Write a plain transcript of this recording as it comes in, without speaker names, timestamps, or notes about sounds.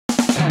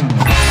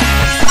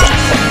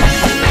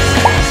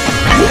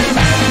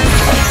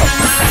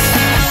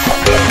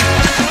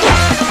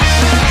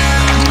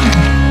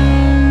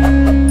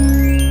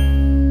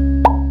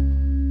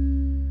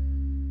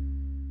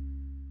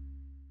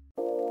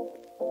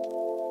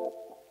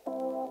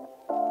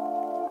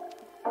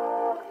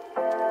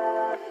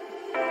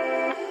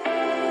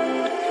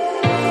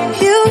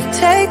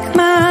take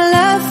my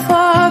love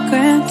for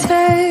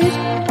granted.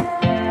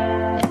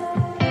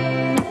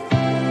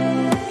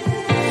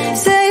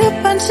 Say a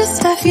bunch of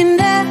stuff you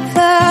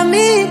never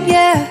mean,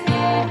 yeah.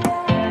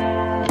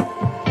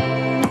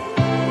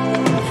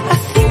 I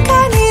think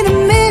I need a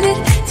minute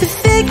to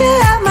figure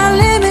out my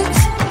limits.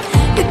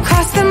 You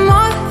cross them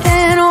more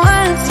than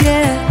once,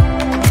 yeah.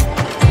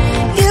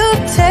 You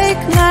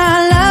take my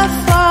love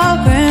for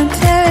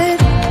granted.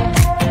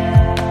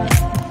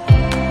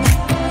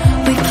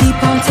 We keep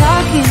on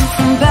talking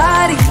from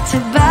body to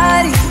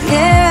body,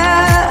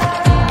 yeah.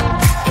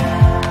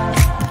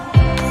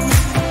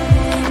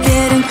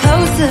 Getting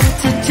closer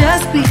to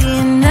just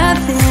being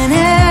nothing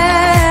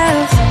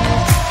else.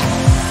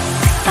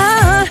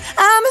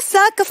 I'm a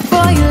sucker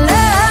for your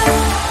love,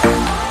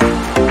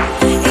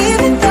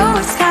 even though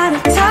it's kind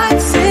of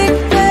toxic,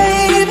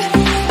 babe.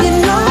 You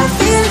know I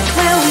feel it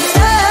when we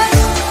touch,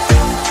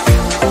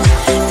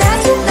 that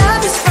your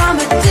love is from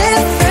a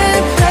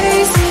different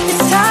place.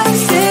 It's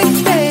toxic,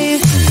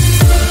 babe.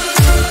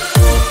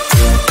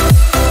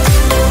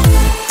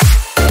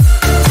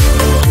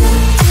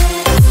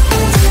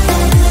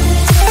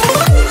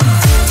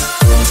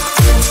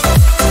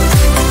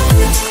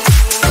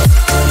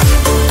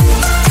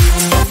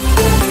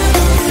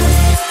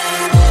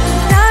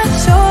 Not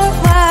sure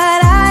what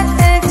I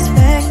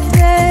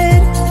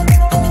expected.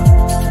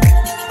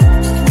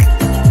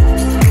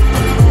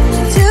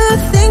 To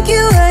think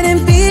you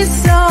wouldn't be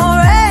so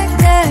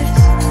reckless.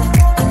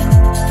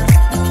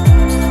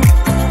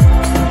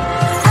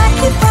 I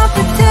keep on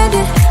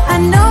pretending I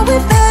know we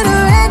better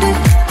end it.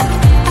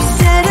 I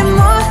said it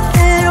more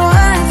than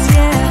once,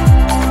 yeah.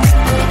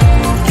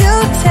 You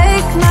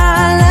take my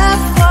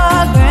love for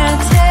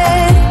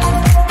granted.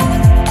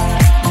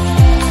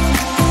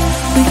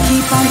 We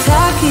keep on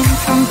talking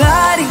from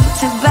body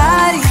to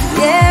body,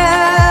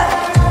 yeah.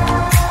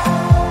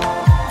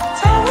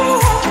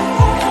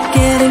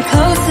 Getting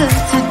closer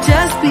to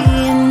just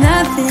being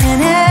nothing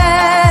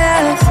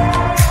else.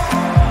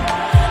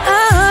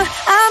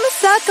 I'm a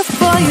sucker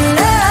for your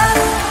love,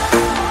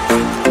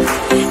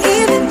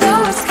 even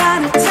though it's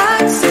kind of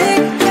toxic,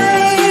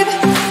 babe.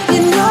 You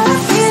know I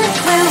feel it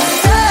when we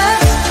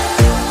touch,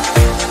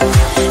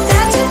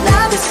 that your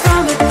love is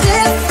from a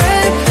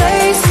different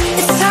place.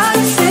 It's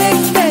toxic,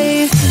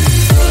 babe.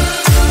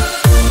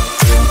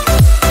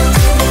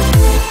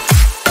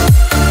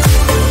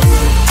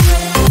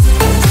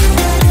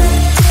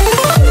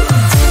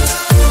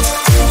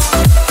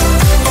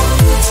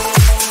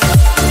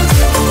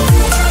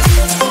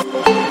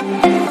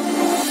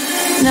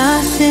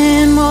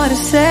 Nothing more to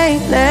say,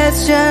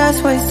 let's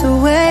just waste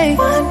away.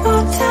 One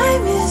more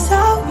time is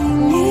all we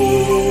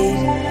need.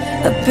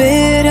 A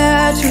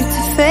bitter truth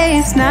to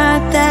face,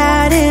 not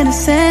that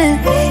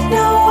innocent. We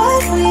know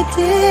what we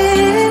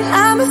did.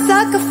 I'm a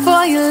sucker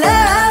for your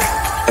love,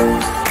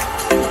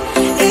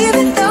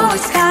 even though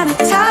it's kind of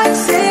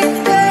toxic,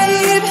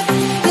 babe.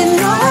 You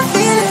know I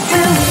feel it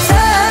when we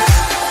touch,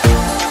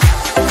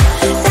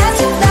 that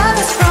your love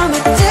is from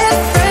a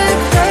different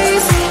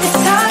place. It's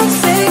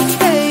toxic,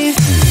 babe.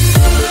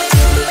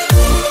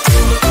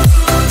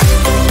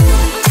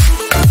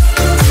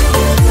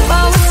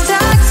 Oh, it's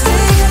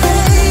toxic,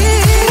 babe.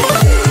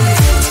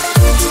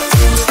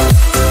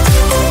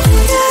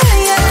 Yeah,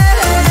 yeah.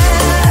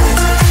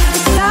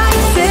 It's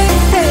toxic,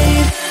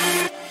 babe.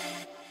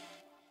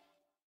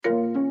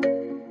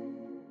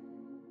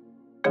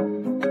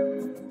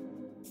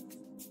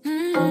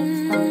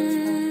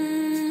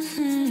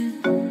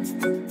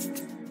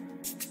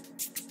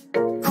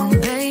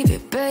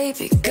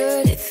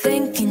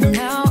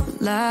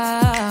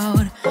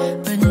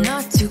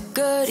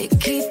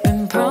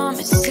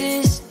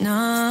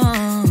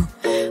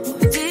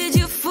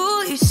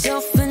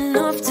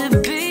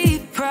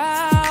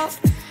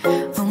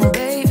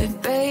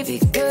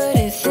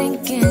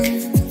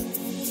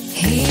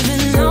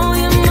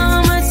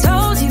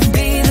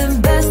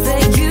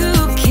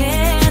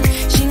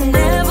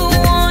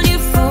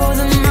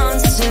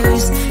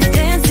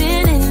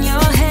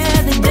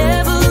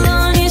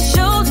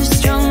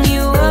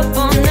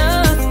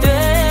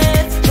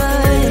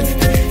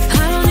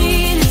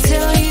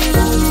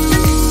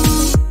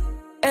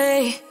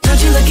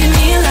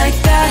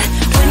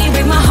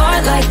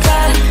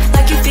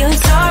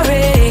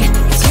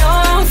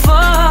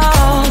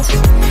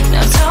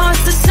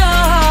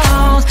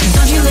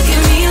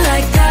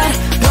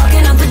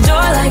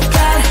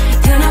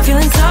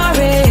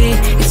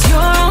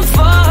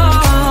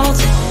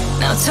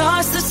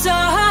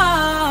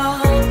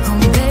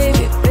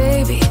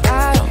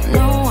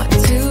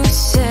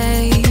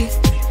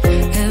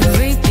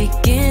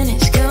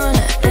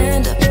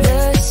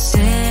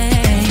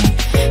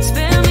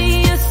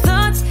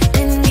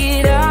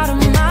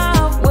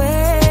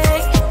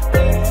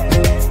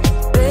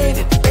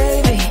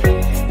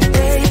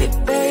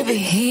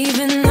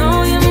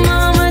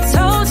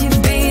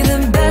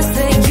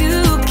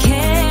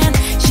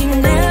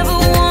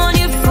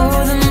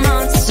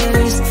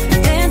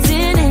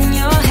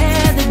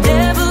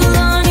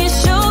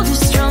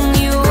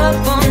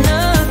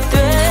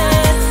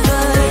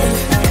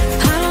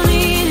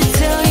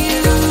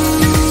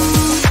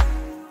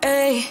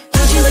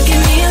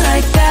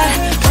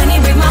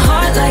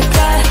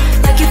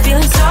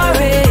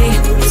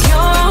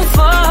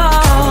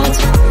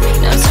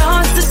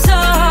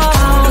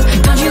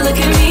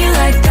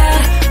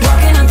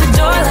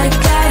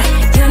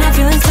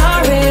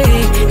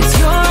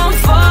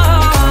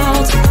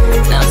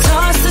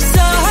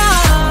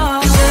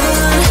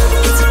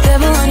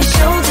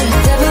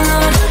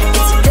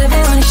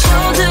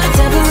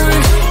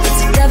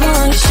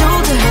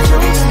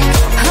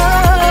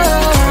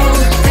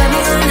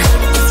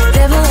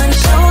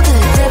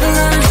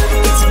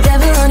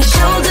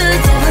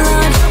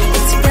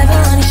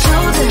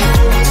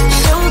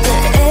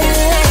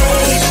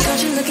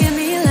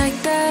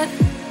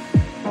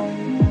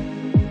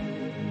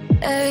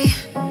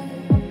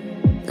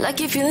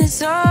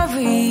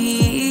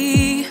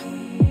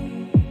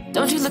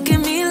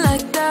 at me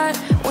like that?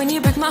 When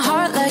you break my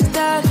heart like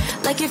that,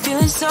 like you're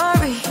feeling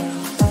sorry,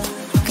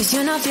 'cause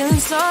you're not feeling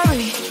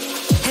sorry.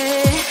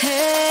 Hey,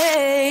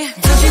 hey,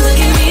 don't you look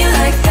at me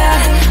like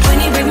that? When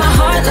you break my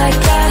heart like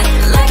that,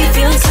 like you're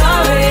feeling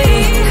sorry.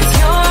 It's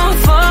your own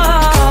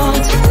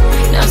fault,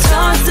 now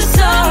toss the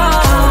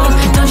soul.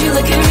 Don't you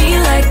look at me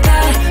like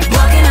that?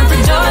 Walking out the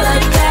door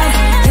like that,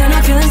 you're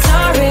not feeling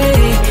sorry.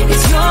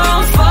 It's your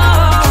own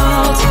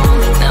fault,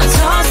 now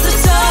toss the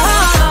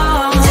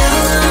soul.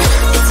 Devil on,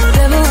 it's a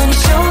devil on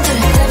your shoulder.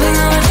 Devil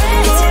on,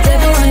 it's a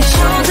devil on your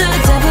shoulder.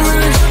 Devil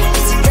on,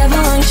 it's a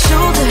devil on your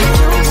shoulder.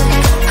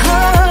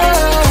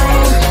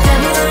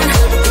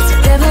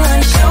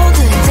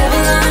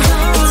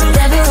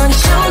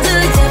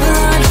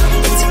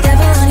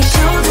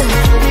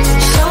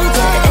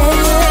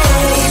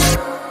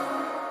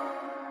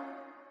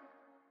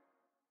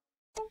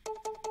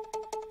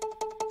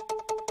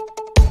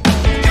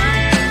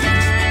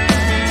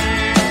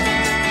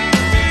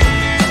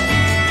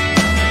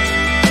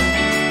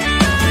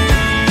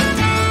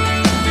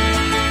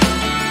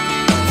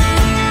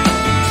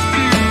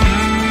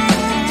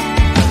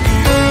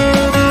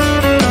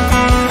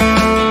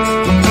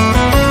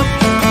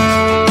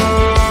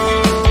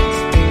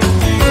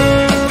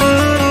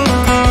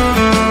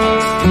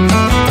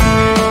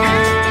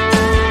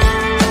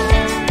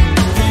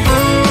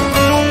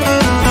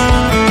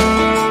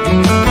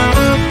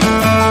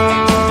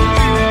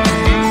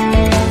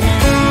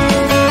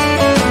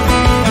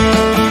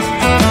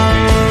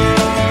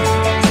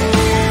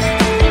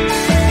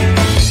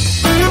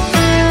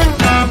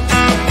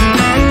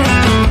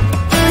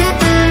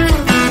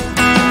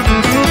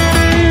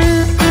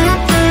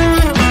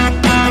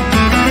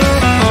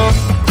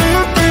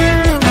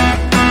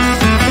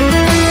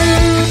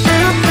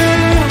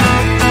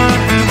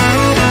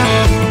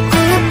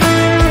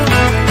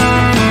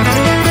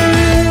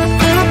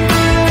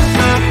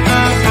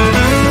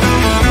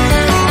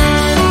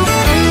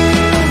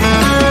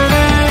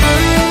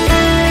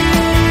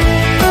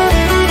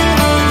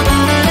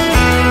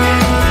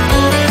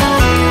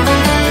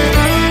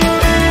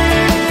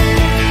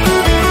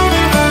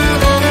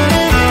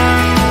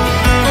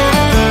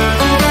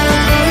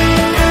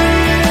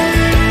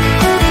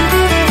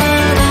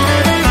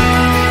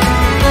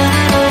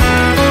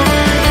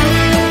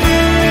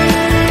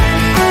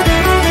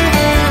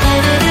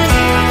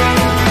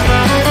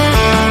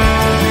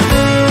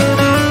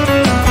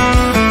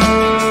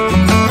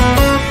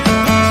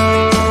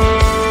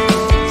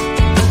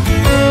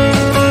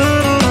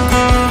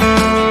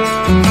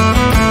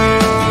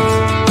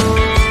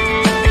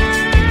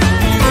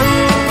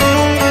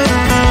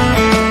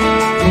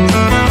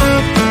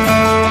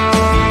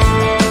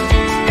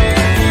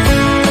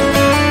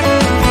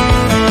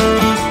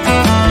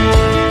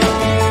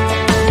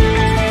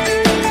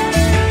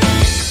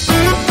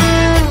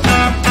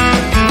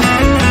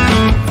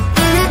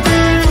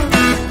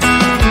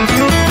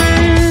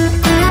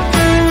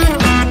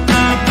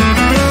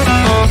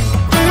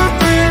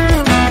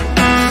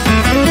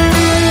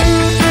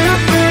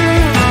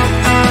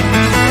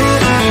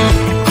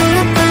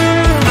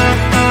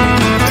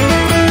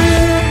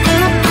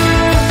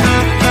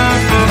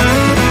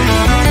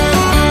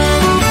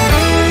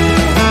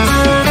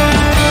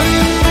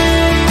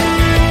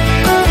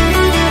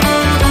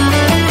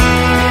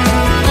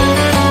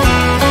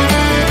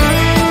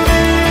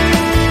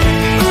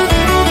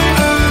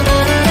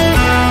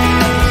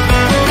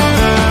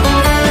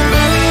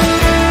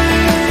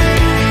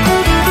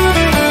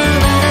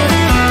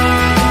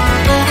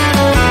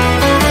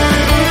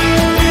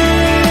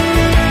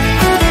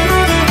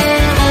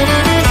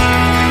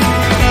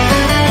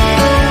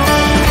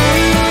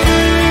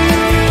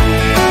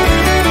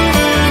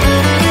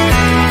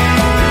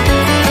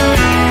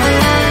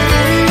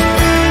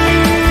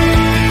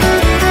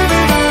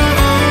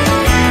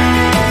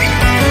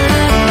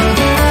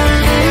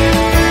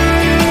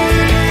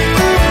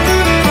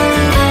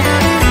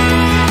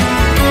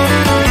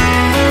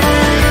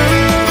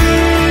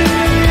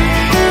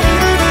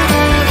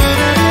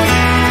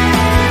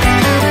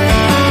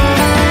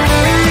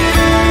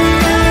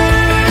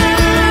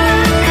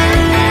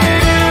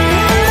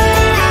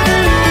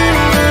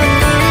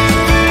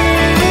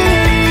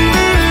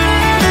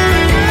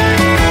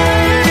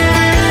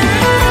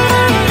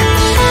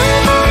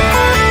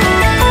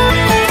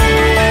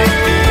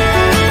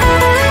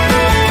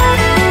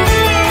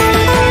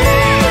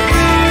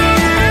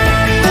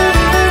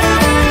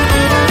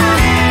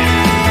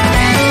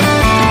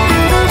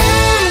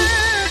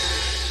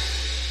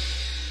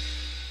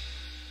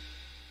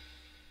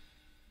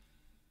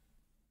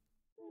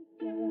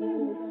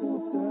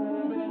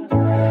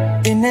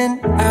 In and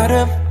out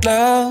of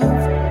love,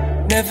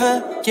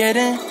 never get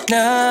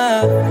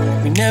enough.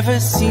 We never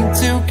seem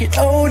to get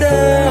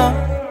older.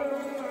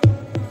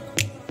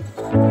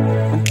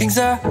 When things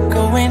are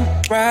going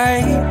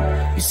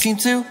right, you seem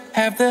to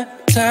have the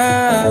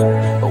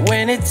time. But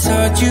when it's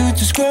hard, you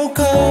just grow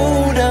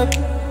cold up.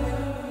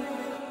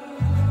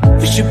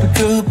 We should be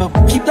good, but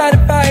we keep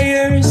lighting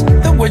fires.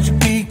 The words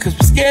repeat, cause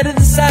we're scared of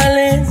the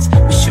silence.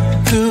 We should be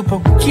good, but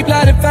we keep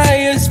lighting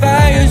fires,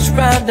 fires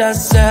around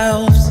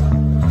ourselves.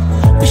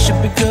 We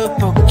should be good,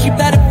 but we keep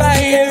lighting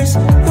fires.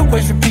 The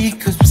words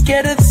repeat, cause we're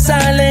scared of the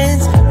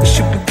silence. We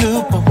should be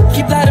good, but we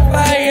keep lighting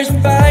fires,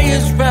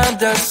 fires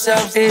around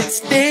ourselves. It's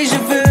deja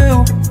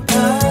vu.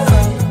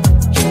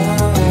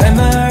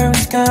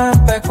 Memories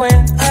come back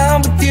when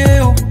I'm with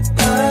you.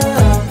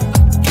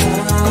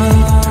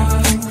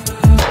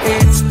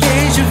 It's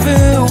deja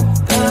vu.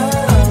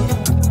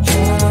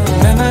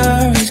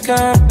 Memories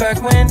come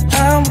back when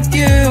I'm with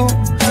you.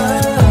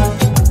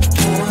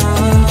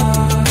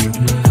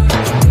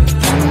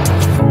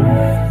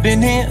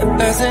 Been here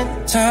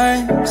 1,000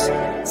 times.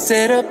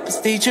 Set up a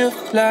stage of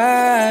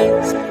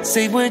lies.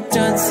 Say we're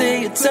done,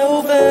 say it's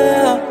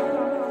over.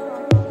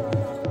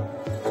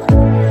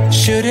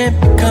 Shouldn't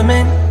be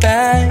coming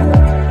back,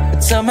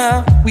 but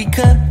somehow we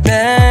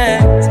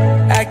connect.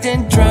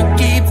 Acting drunk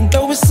even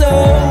though we're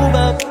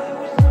sober.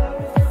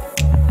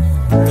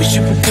 We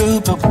should be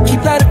good, but we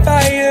keep lighting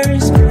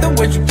fires. The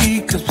words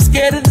repeat, cause we're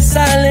scared of the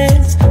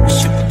silence. We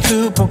should be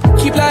good, but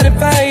we keep lighting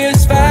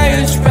fires,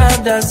 fires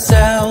around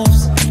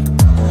ourselves.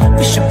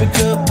 We should be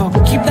good, but we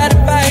keep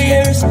lighting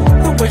fires.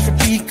 The words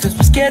repeat, cause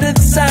we're scared of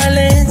the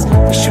silence.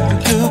 We should be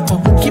good, but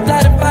we keep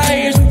lighting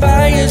fires,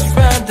 fires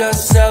around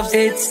ourselves.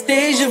 It's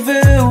deja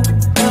vu.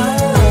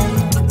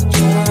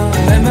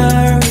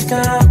 Memories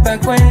come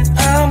back when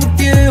I'm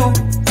with you.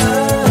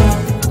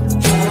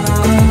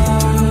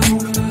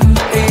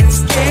 It's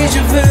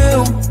deja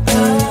vu.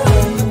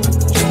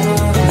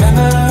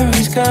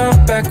 Memories come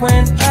back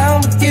when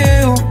I'm with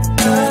you.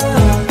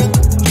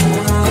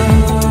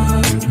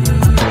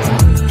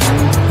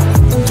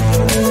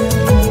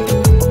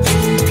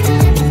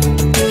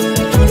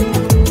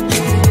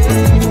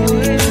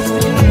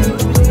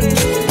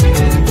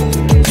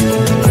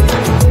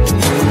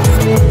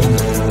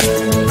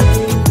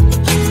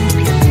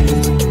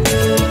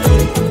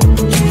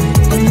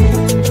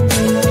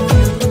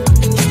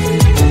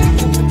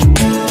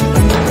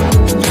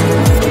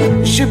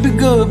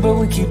 But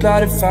we keep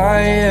lighting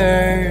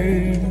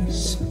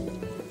fires.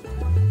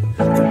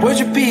 The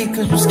words repeat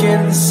cause we're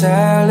scared of the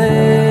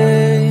silence.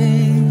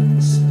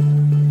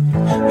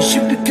 We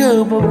should be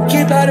good, but we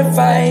keep lighting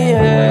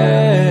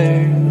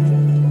fires.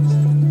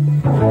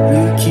 We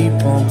keep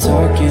on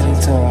talking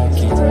and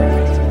talking,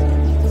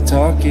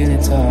 talking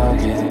and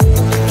talking.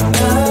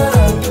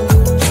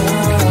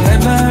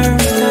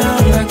 Memories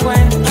come back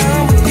when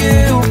I'm with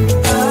you.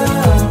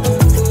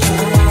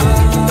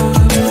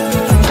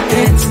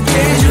 It's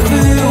deja vu.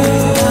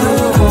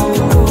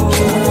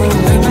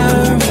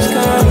 Memories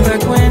come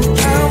back when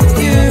I'm with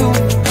you.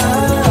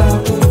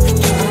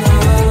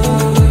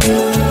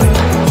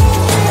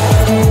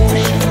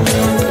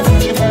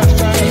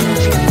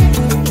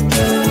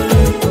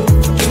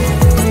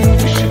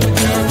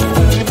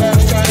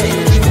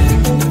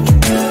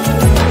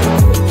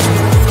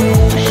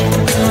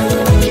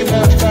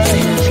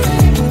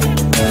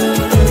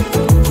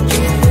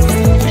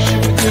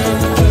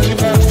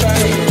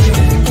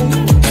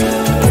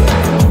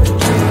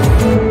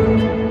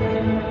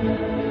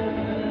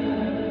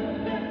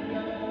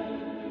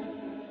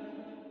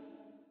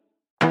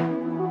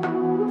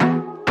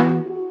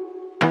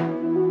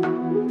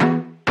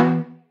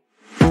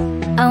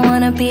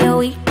 Be a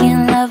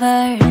weekend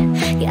lover.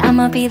 Yeah,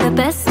 I'ma be the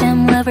best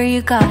damn lover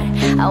you got.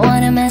 I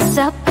wanna mess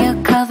up your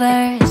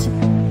covers.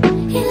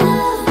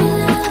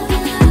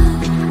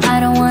 I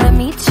don't wanna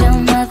meet your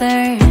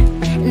mother.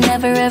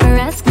 Never ever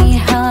ask me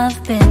how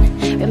I've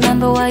been.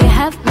 Remember why you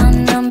have my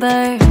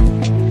number.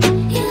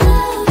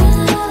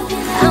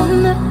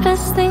 I'm the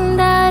best thing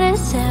that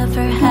has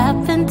ever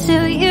happened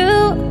to you.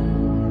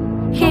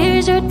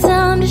 Here's your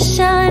time to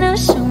shine. Now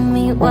show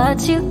me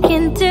what you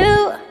can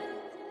do.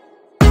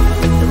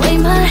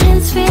 My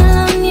hands feel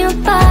on your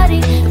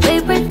body. We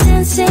were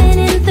dancing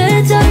in the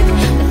dark.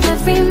 With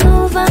every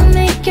move I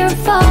make, you're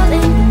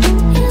falling.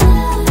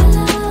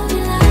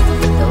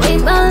 The way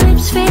my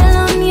lips feel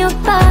on your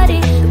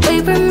body. We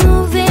were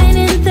moving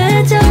in the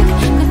dark.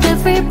 With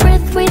every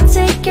breath we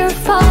take, you're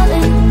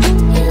falling.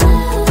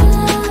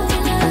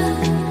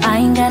 I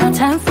ain't got no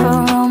time for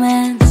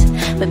romance,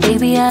 but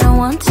baby I don't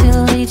want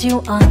to lead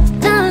you on.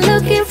 Now I'm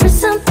looking for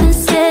something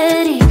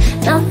steady.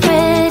 Not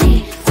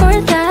ready for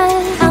that.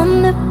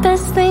 I'm the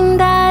best thing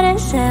that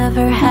has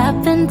ever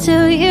happened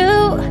to you.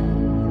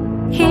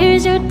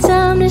 Here's your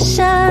time to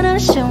shine. Now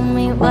show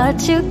me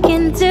what you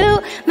can do.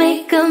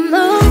 Make a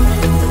move.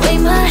 The way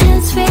my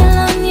hands feel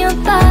on your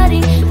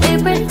body. We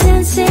were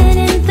dancing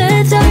in the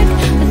dark.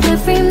 With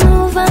every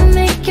move I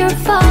make, you're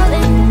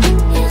falling.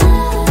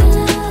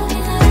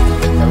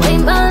 The way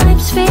my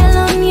lips feel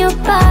on your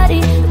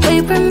body.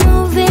 We were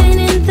moving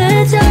in the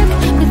dark.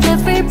 With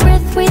every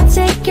breath we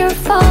take, you're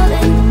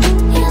falling.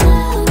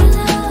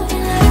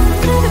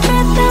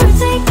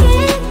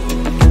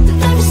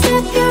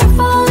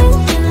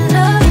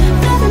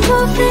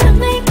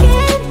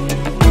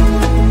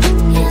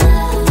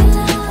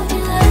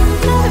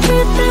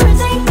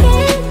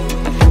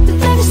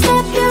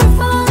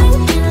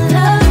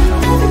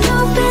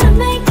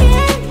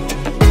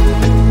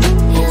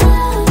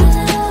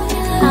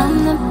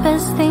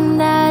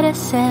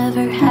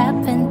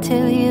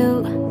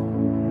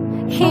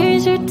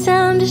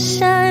 to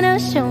shine. Now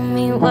show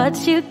me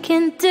what you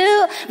can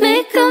do.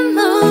 Make a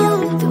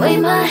move. The way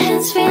my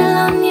hands feel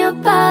on your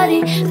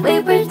body, the way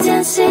we're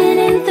dancing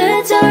in the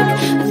dark.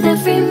 With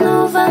every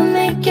move I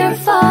make, you're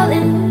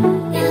falling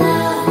in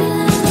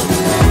love.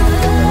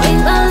 The way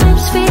my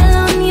lips feel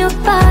on your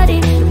body,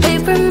 the way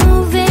we're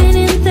moving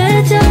in the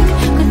dark.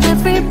 With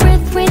every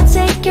breath we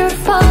take, you're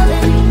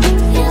falling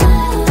in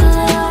love.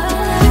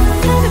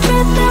 With every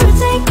breath that we're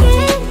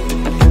taking,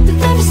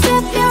 with every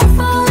step you're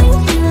falling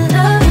in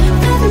love.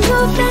 With every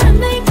move that I'm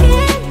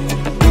making,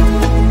 in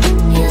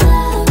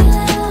love, in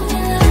love,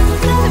 in love.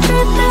 With every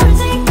breath that we're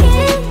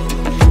taking,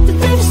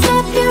 with every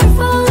step you're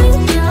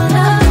falling in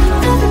love.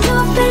 With every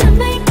move that I'm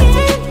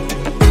making,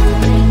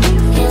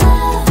 in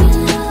love, in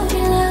love,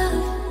 in love.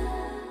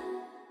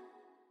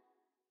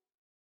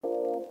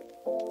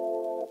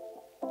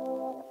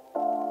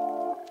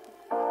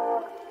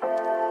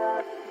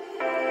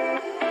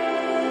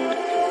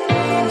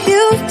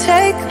 You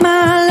take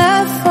my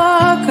love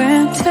for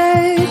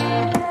granted.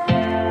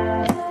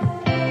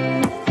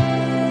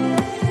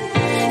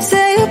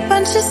 Say a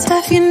bunch of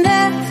stuff you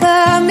never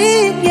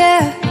mean,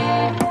 yeah.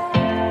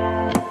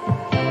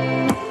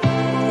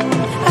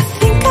 I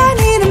think I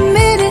need a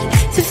minute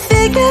to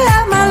figure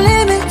out my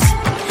limits.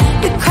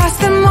 You cross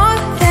them more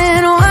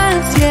than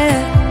once, yeah.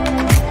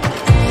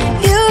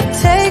 You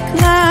take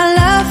my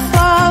love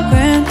for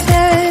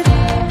granted.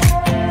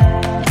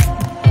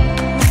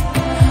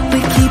 We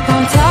keep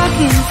on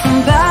talking from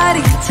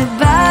body to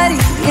body,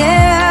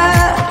 yeah.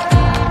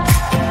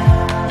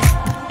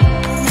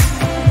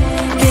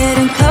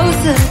 Getting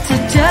closer to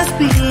just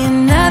being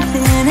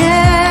nothing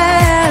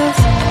else.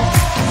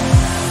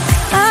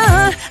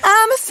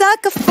 I'm a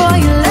sucker for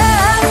your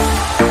love.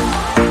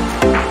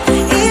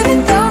 Even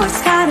though it's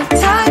kinda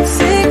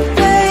toxic,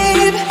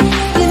 babe.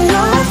 You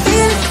know I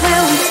feel it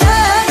when we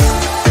touch.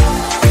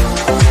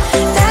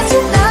 That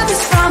your love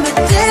is from a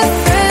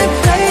different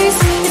place.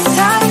 It's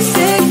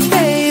toxic,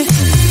 babe.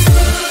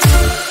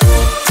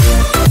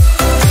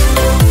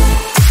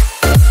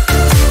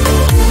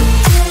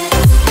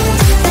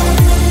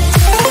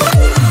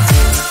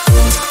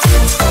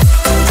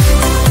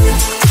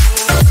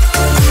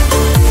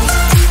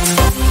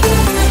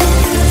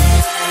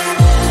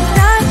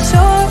 Not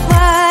sure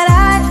what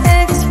I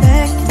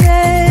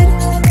expected.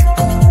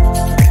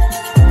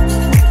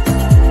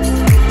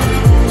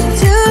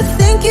 To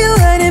think you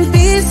wouldn't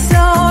be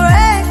so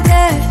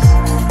reckless.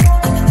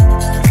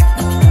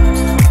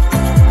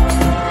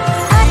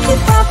 I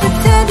keep on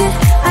pretending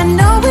I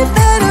know we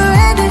better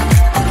end it.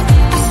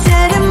 I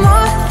said it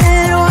more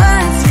than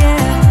once,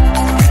 yeah.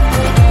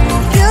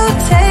 You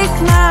take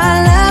my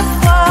love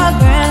for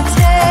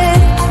granted.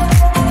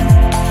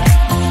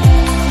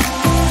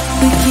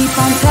 We keep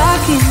on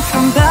talking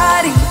from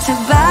body to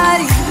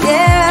body,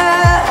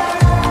 yeah.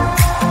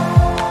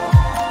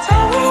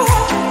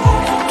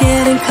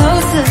 Getting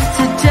closer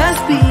to just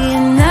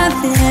being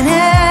nothing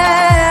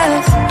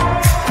else.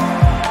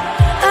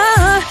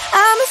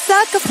 I'm a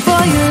sucker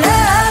for your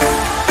love.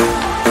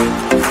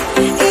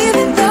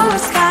 Even though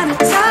it's kinda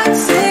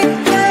toxic,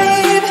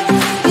 babe.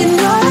 You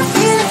know I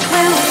feel it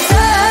when we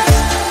touch.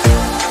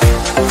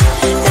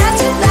 That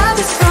your love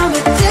is from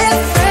a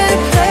different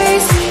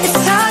place. It's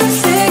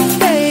toxic,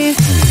 babe.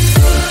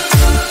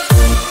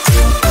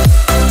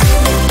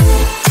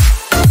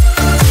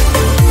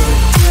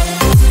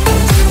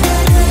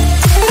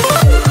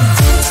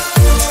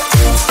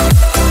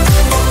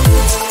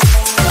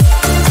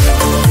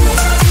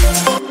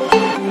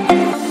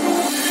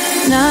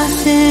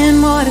 Nothing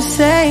more to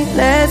say,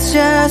 let's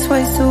just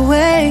waste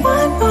away.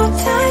 One more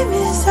time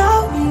is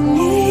all we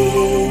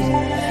need.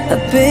 A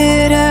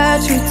bitter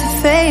truth to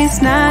face,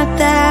 not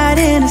that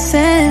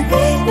innocent.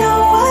 We know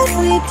what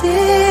we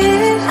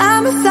did.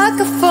 I'm a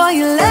sucker for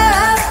your love.